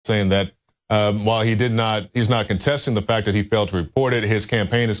saying that while he's not contesting the fact that he failed to report it, his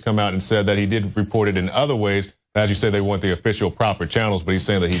campaign has come out and said that he did report it in other ways. As you say, they want the official proper channels, but he's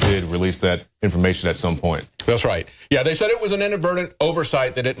saying that he did release that information at some point. That's right. Yeah, they said it was an inadvertent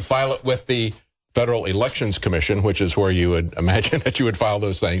oversight. They didn't file it with the Federal Elections Commission, which is where you would imagine that you would file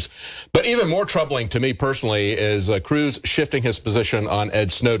those things. But even more troubling to me personally is Cruz shifting his position on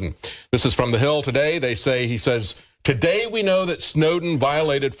Ed Snowden. This is from The Hill today. He says, today we know that Snowden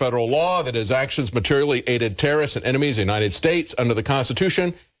violated federal law, that his actions materially aided terrorists and enemies of the United States under the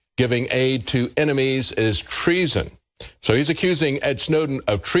Constitution. Giving aid to enemies is treason. So he's accusing Ed Snowden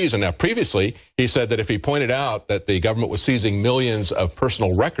of treason. Now, previously, he said that if he pointed out that the government was seizing millions of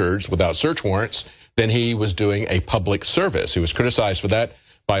personal records without search warrants, then he was doing a public service. He was criticized for that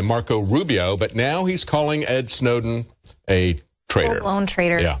by Marco Rubio, but now he's calling Ed Snowden a traitor. Full-blown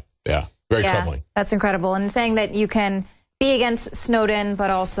traitor. Yeah. Very troubling. That's incredible. And saying that you can be against Snowden, but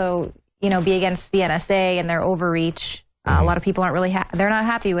also, be against the NSA and their overreach. A lot of people aren't really they're not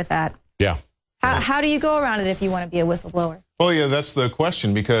happy with that. Yeah. How do you go around it if you want to be a whistleblower? Well, yeah, that's the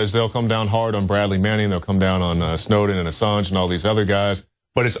question, because they'll come down hard on Bradley Manning. They'll come down on Snowden and Assange and all these other guys.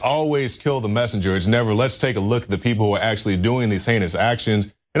 But it's always kill the messenger. It's never let's take a look at the people who are actually doing these heinous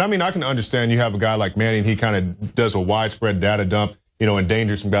actions. And I mean, I can understand you have a guy like Manning. He kind of does a widespread data dump,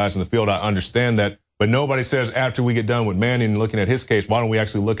 endangers some guys in the field. I understand that. But nobody says after we get done with Manning and looking at his case, why don't we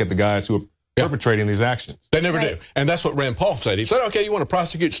actually look at the guys who are perpetrating these actions? They never do. And that's what Rand Paul said. He said, okay, you want to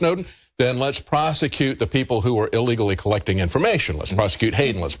prosecute Snowden? Then let's prosecute the people who are illegally collecting information. Let's prosecute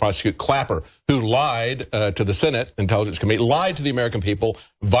Hayden. Let's prosecute Clapper, who lied to the Senate Intelligence Committee, lied to the American people,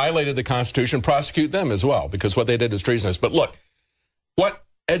 violated the Constitution. Prosecute them as well, because what they did was treasonous. But look, what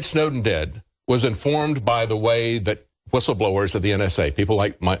Ed Snowden did was informed by the way that whistleblowers at the NSA, people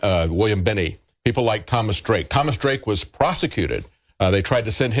like William Binney, people like Thomas Drake. Thomas Drake was prosecuted. They tried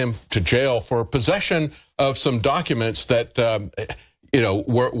to send him to jail for possession of some documents that,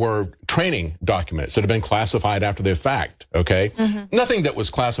 were training documents that had been classified after the fact, okay? Nothing that was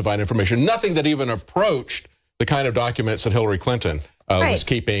classified information, nothing that even approached the kind of documents that Hillary Clinton was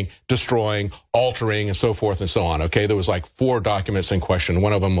keeping, destroying, altering, and so forth and so on, okay? There was like 4 documents in question.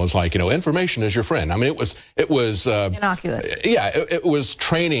 One of them was like, information is your friend. I mean, it was innocuous. Yeah, it was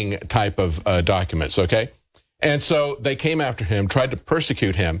training type of documents, okay? And so they came after him, tried to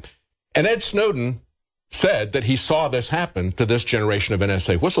persecute him. And Ed Snowden said that he saw this happen to this generation of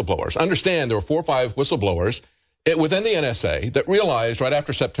NSA whistleblowers. Understand there were 4 or 5 whistleblowers within the NSA that realized right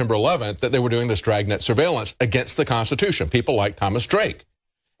after September 11th that they were doing this dragnet surveillance against the Constitution, people like Thomas Drake.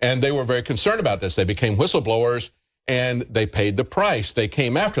 And they were very concerned about this. They became whistleblowers, and they paid the price. They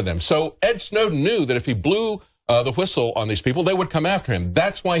came after them. So Ed Snowden knew that if he blew the whistle on these people, they would come after him.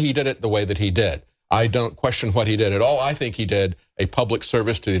 That's why he did it the way that he did. I don't question what he did at all. I think he did a public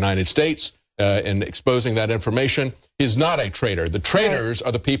service to the United States in exposing that information. He's not a traitor. The traitors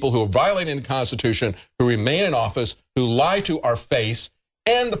are the people who are violating the Constitution, who remain in office, who lie to our face,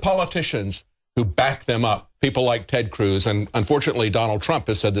 and the politicians who back them up, people like Ted Cruz. And unfortunately, Donald Trump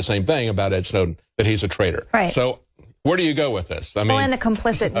has said the same thing about Ed Snowden, that he's a traitor. So where do you go with this? I mean, and the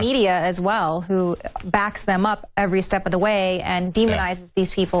complicit media as well, who backs them up every step of the way and demonizes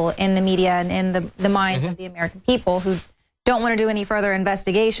these people in the media and in the minds of the American people who don't want to do any further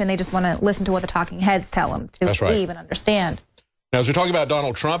investigation. They just want to listen to what the talking heads tell them to believe and understand. Now, as we talk about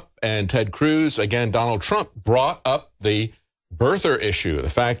Donald Trump and Ted Cruz, again, Donald Trump brought up the birther issue, the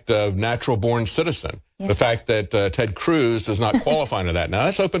fact of natural-born citizen, the fact that Ted Cruz does not qualify into that. Now,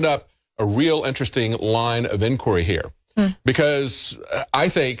 that's opened up a real interesting line of inquiry here, because I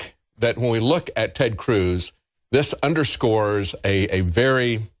think that when we look at Ted Cruz, this underscores a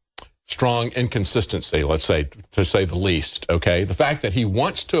very strong inconsistency, let's say, to say the least, okay? The fact that he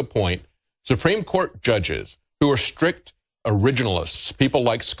wants to appoint Supreme Court judges who are strict originalists, people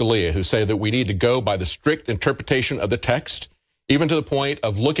like Scalia, who say that we need to go by the strict interpretation of the text, even to the point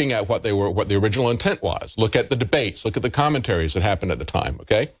of looking at what the original intent was. Look at the debates, look at the commentaries that happened at the time,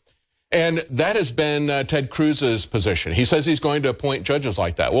 okay? And that has been Ted Cruz's position. He says he's going to appoint judges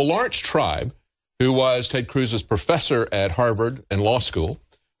like that. Well, Lawrence Tribe, who was Ted Cruz's professor at Harvard and law school,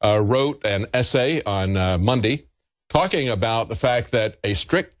 wrote an essay on Monday talking about the fact that a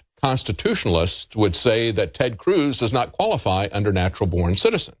strict constitutionalist would say that Ted Cruz does not qualify under natural-born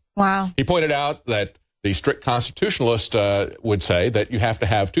citizen. Wow. He pointed out that the strict constitutionalist would say that you have to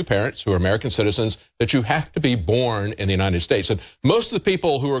have 2 parents who are American citizens, that you have to be born in the United States. And most of the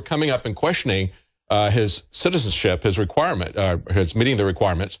people who are coming up and questioning his citizenship, his requirement, his meeting the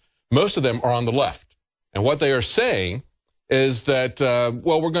requirements, most of them are on the left. And what they are saying is that,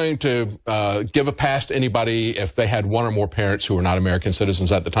 well, we're going to give a pass to anybody if they had one or more parents who were not American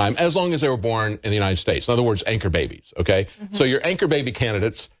citizens at the time, as long as they were born in the United States. In other words, anchor babies, okay? So your anchor baby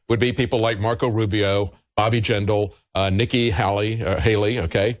candidates would be people like Marco Rubio, Bobby Jindal, Nikki Haley,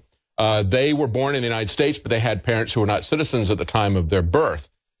 okay? They were born in the United States, but they had parents who were not citizens at the time of their birth.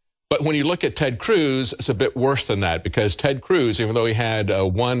 But when you look at Ted Cruz, it's a bit worse than that, because Ted Cruz, even though he had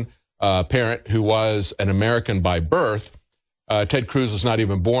one parent who was an American by birth, Ted Cruz was not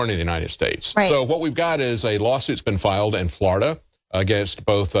even born in the United States. Right. So what we've got is a lawsuit's been filed in Florida against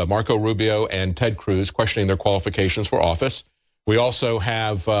both Marco Rubio and Ted Cruz, questioning their qualifications for office. We also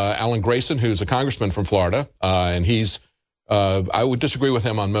have Alan Grayson, who's a congressman from Florida, and he's, I would disagree with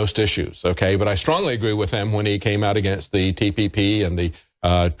him on most issues, okay? But I strongly agree with him when he came out against the TPP and the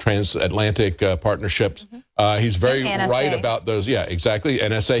transatlantic partnerships. He's very right about those. Yeah, exactly.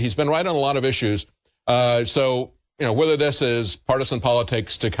 NSA. He's been right on a lot of issues. So, you know, whether this is partisan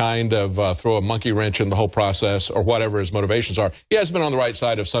politics to kind of throw a monkey wrench in the whole process or whatever his motivations are, he has been on the right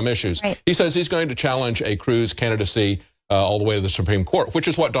side of some issues. Right. He says he's going to challenge a Cruz candidacy all the way to the Supreme Court, which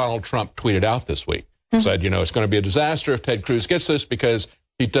is what Donald Trump tweeted out this week. Said, you know, it's going to be a disaster if Ted Cruz gets this because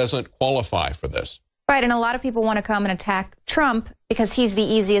he doesn't qualify for this. Right, and a lot of people want to come and attack Trump because he's the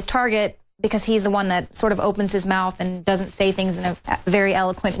easiest target, because he's the one that sort of opens his mouth and doesn't say things in a very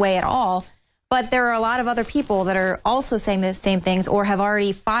eloquent way at all. But there are a lot of other people that are also saying the same things or have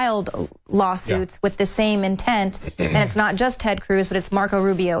already filed lawsuits with the same intent. And it's not just Ted Cruz, but it's Marco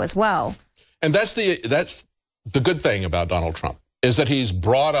Rubio as well. And that's the good thing about Donald Trump, is that he's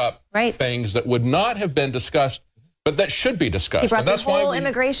brought up things that would not have been discussed, but that should be discussed. He brought the whole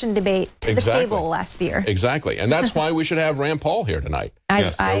immigration debate to the table last year. Exactly. And that's why we should have Rand Paul here tonight.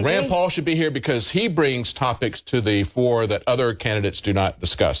 Rand Paul should be here because he brings topics to the fore that other candidates do not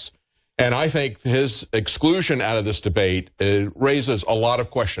discuss. And I think his exclusion out of this debate raises a lot of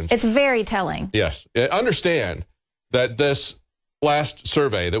questions. It's very telling. Yes. Understand that this last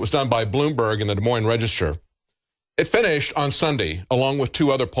survey that was done by Bloomberg and the Des Moines Register, it finished on Sunday, along with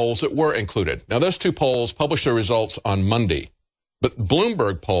two other polls that were included. Now, those two polls published their results on Monday, but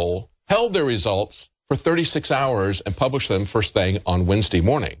Bloomberg poll held their results for 36 hours and published them first thing on Wednesday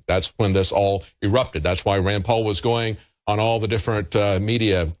morning. That's when this all erupted. That's why Rand Paul was going on all the different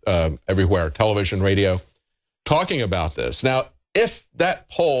media everywhere, television, radio, talking about this. Now, if that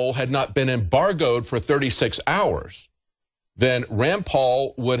poll had not been embargoed for 36 hours, then Rand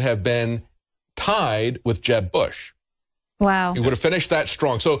Paul would have been tied with Jeb Bush. Wow. He would have finished that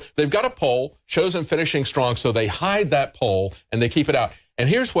strong. So they've got a poll, shows him finishing strong, so they hide that poll and they keep it out. And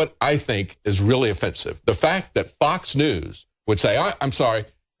here's what I think is really offensive. The fact that Fox News would say, I'm sorry,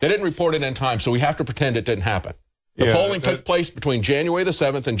 they didn't report it in time, so we have to pretend it didn't happen. The polling took place between January the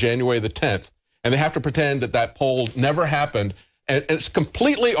 7th and January the 10th, and they have to pretend that that poll never happened. And it's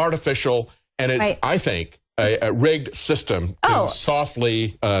completely artificial, and it's, I think, a rigged system to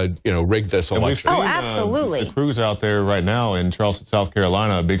softly, rig this election. Absolutely. The Cruz out there right now in Charleston, South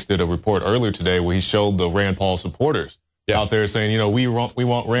Carolina, Biggs did a report earlier today where he showed the Rand Paul supporters out there saying, we want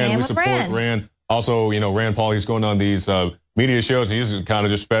Rand, we support Rand. Also, Rand Paul, he's going on these media shows, and he's kind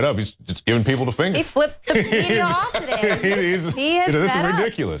of just fed up. He's just giving people the finger. He flipped the media off today. This is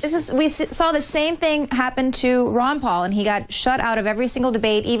ridiculous. We saw the same thing happen to Ron Paul, and he got shut out of every single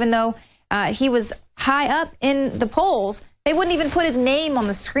debate, even though he was high up in the polls. They wouldn't even put his name on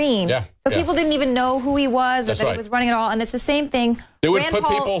the screen. So people didn't even know who he was or that he was running at all. And it's the same thing. They would put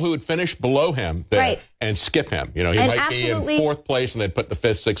people who would finish below him there and skip him. He might be in 4th place, and they'd put the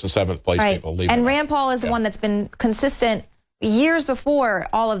 5th, 6th, and 7th place people. And Rand Paul is the one that's been consistent years before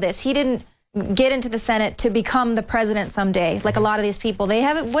all of this. He didn't get into the Senate to become the president someday, like a lot of these people. They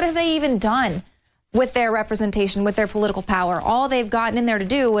haven't. What have they even done with their representation, with their political power? All they've gotten in there to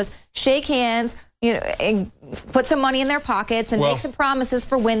do was shake hands, and put some money in their pockets and make some promises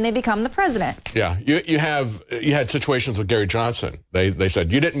for when they become the president. Yeah, you had situations with Gary Johnson. They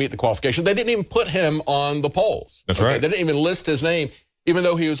said you didn't meet the qualification. They didn't even put him on the polls. That's right. They didn't even list his name, even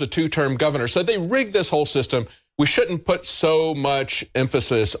though he was a 2-term governor. So they rigged this whole system. We shouldn't put so much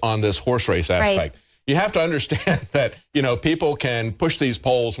emphasis on this horse race aspect. You have to understand that, people can push these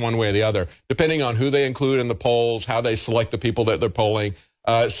polls one way or the other, depending on who they include in the polls, how they select the people that they're polling.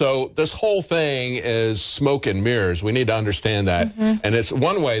 So this whole thing is smoke and mirrors. We need to understand that. And it's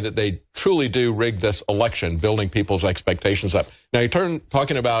one way that they truly do rig this election, building people's expectations up. Now,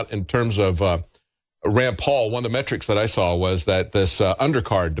 talking about in terms of Rand Paul, one of the metrics that I saw was that this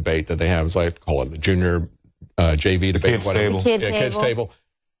undercard debate that they have, as I call it, the junior JV debate. Kids table.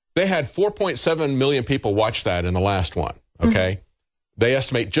 They had 4.7 million people watch that in the last one, okay? They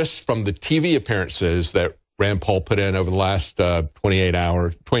estimate just from the TV appearances that Rand Paul put in over the last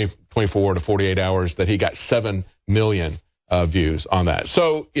 24 to 48 hours, that he got 7 million views on that.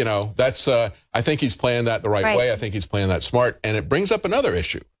 So, you know, that's, I think he's playing that the right way. I think he's playing that smart. And it brings up another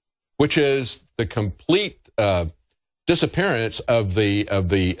issue, which is the complete disappearance of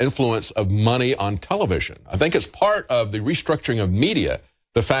the influence of money on television. I think it's part of the restructuring of media,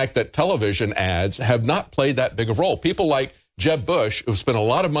 the fact that television ads have not played that big of a role. People like Jeb Bush, who spent a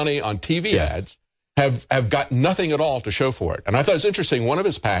lot of money on TV ads, have got nothing at all to show for it. And I thought it was interesting, one of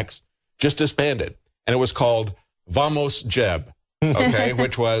his PACs just disbanded, and it was called Vamos Jeb, okay,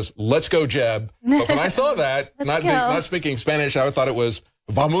 which was let's go Jeb. But when I saw that, not speaking Spanish, I thought it was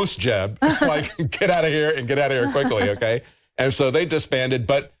Vamos Jeb, like get out of here and get out of here quickly, okay? And so they disbanded,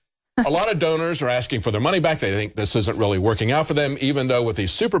 but a lot of donors are asking for their money back. They think this isn't really working out for them, even though with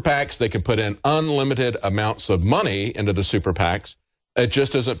these super PACs, they can put in unlimited amounts of money into the super PACs. It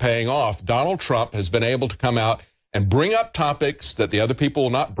just isn't paying off. Donald Trump has been able to come out and bring up topics that the other people will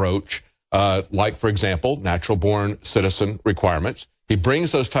not broach, like, for example, natural-born citizen requirements. He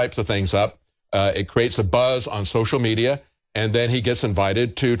brings those types of things up. It creates a buzz on social media, and then he gets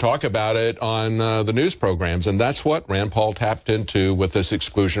invited to talk about it on the news programs. And that's what Rand Paul tapped into with this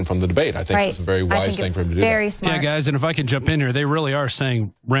exclusion from the debate. I think it's a very wise thing for him to do. Very smart. Yeah, guys, and if I can jump in here, they really are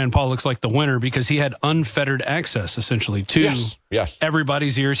saying Rand Paul looks like the winner because he had unfettered access, essentially, to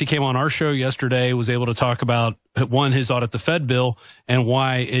everybody's ears. He came on our show yesterday, was able to talk about, one, his audit the Fed bill and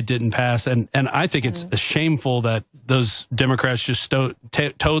why it didn't pass. And I think it's shameful that those Democrats just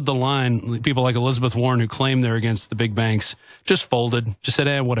towed the line. People like Elizabeth Warren, who claim they're against the big banks, just folded, just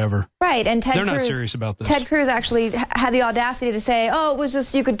said, whatever. Right, and they're not serious about this. Ted Cruz actually had the audacity to say, oh, it was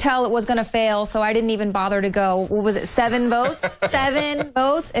just, you could tell it was going to fail, so I didn't even bother to go. What was it, 7 votes? 7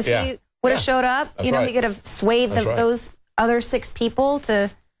 votes? If he would have showed up, you know, he could have swayed those other 6 people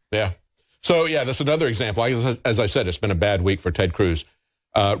to... Yeah. So, yeah, that's another example. As I said, it's been a bad week for Ted Cruz.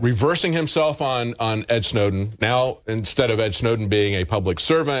 Reversing himself on Ed Snowden. Now, instead of Ed Snowden being a public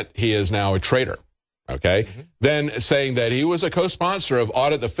servant, he is now a traitor. Okay? Then saying that he was a co-sponsor of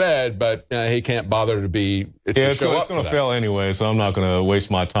Audit the Fed, but he can't bother to be... it's going to fail anyway, so I'm not going to waste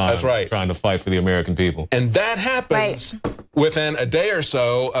my time trying to fight for the American people. And that happens within a day or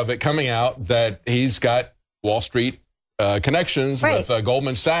so of it coming out that he's got Wall Street connections with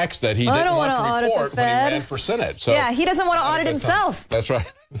Goldman Sachs that he didn't want to report when he ran for Senate. So yeah, he doesn't want to audit himself. That's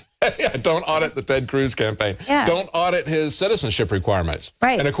right. Yeah, don't audit the Ted Cruz campaign. Yeah. Don't audit his citizenship requirements.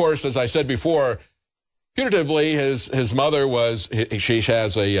 Right. And of course, as I said before, putatively, his mother she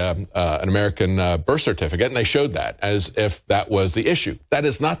has an American birth certificate, and they showed that as if that was the issue. That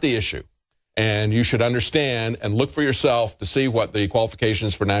is not the issue. And you should understand and look for yourself to see what the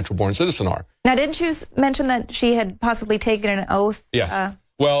qualifications for natural-born citizen are. Now, didn't you mention that she had possibly taken an oath? Yeah.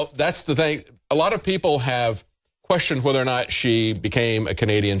 Well, that's the thing. A lot of people have questioned whether or not she became a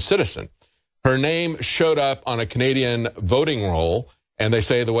Canadian citizen. Her name showed up on a Canadian voting roll, and they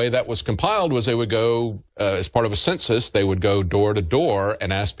say the way that was compiled was they would go, as part of a census, they would go door to door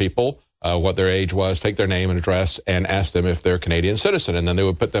and ask people what their age was, take their name and address, and ask them if they're a Canadian citizen, and then they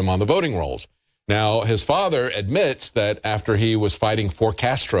would put them on the voting rolls. Now, his father admits that after he was fighting for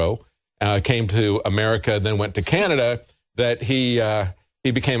Castro, came to America, then went to Canada, that he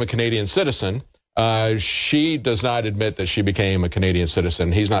became a Canadian citizen. She does not admit that she became a Canadian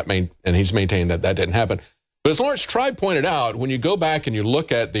citizen. He's maintained that that didn't happen. But as Lawrence Tribe pointed out, when you go back and you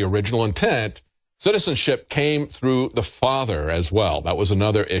look at the original intent, citizenship came through the father as well. That was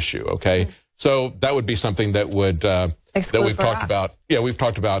another issue, okay? So that would be something that would that we've talked about. Yeah, we've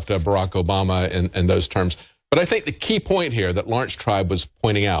talked about Barack Obama in those terms. But I think the key point here that Lawrence Tribe was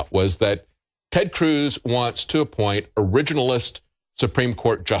pointing out was that Ted Cruz wants to appoint originalist Supreme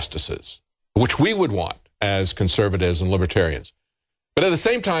Court justices, which we would want as conservatives and libertarians. But at the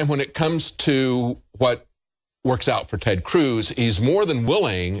same time, when it comes to what works out for Ted Cruz, he's more than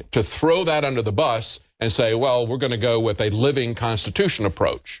willing to throw that under the bus and say, well, we're going to go with a living constitution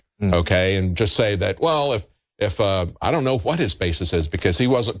approach, okay, and just say that, well, if I don't know what his basis is because he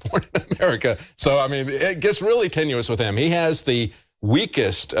wasn't born in America. So, I mean, it gets really tenuous with him. He has the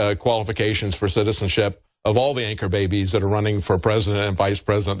weakest qualifications for citizenship of all the anchor babies that are running for president and vice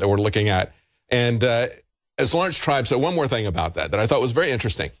president that we're looking at. And as Lawrence Tribe said, one more thing about that I thought was very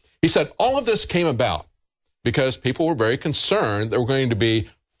interesting. He said all of this came about because people were very concerned there were going to be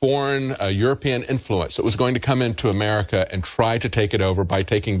foreign European influence that was going to come into America and try to take it over by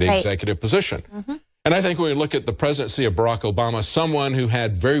taking the executive position. And I think when we look at the presidency of Barack Obama, someone who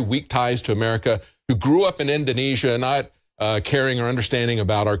had very weak ties to America, who grew up in Indonesia, not caring or understanding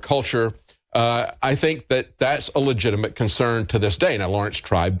about our culture, I think that that's a legitimate concern to this day. Now, Lawrence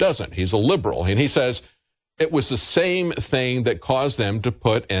Tribe doesn't. He's a liberal. And he says, it was the same thing that caused them to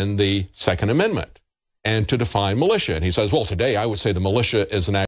put in the Second Amendment and to define militia. And he says, well, today I would say the militia is an